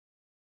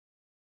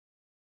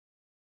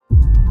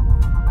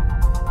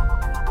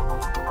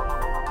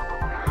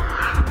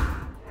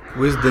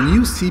With the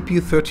new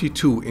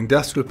CP32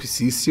 Industrial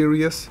PC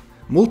series,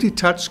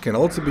 multi-touch can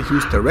also be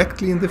used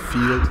directly in the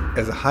field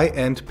as a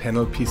high-end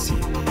panel PC.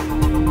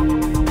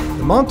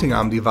 The mounting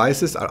arm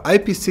devices are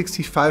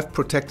IP65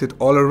 protected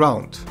all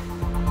around.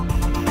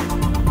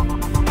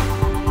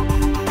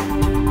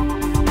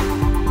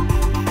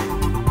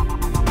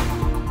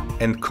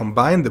 And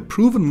combine the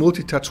proven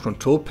multi-touch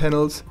control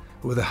panels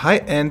with a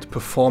high-end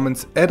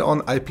performance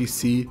add-on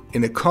IPC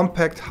in a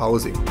compact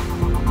housing.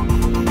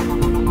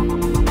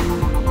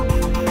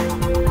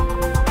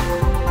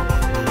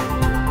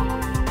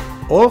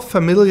 All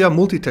familiar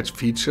multi-touch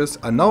features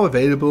are now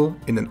available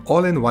in an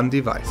all-in-one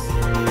device.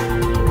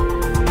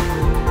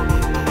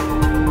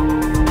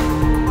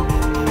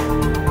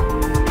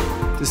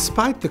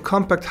 Despite the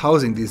compact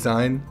housing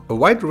design, a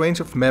wide range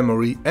of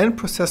memory and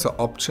processor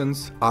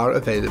options are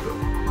available.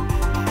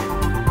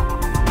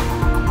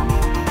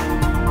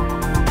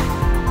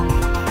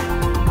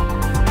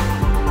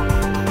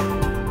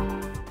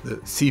 The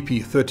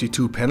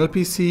CP32 Panel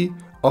PC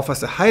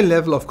offers a high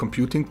level of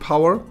computing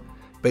power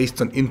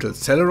based on Intel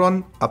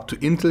Celeron up to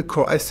Intel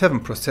Core i7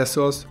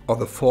 processors of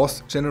the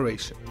 4th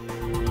generation.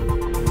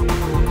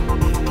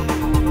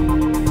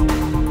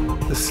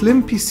 The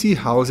slim PC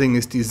housing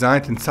is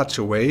designed in such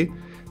a way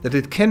that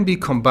it can be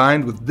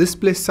combined with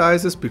display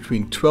sizes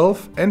between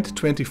 12 and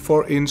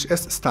 24 inch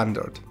as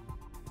standard.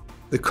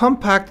 The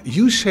compact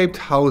U-shaped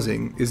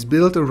housing is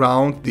built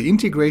around the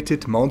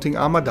integrated mounting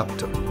arm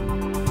adapter.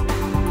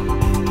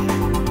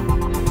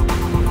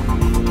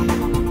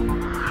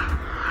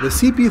 The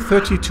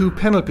CP32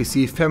 Panel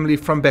PC family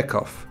from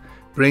Beckhoff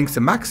brings a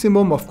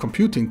maximum of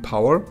computing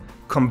power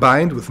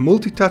combined with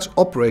multi-touch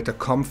operator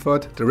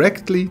comfort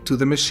directly to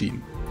the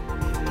machine.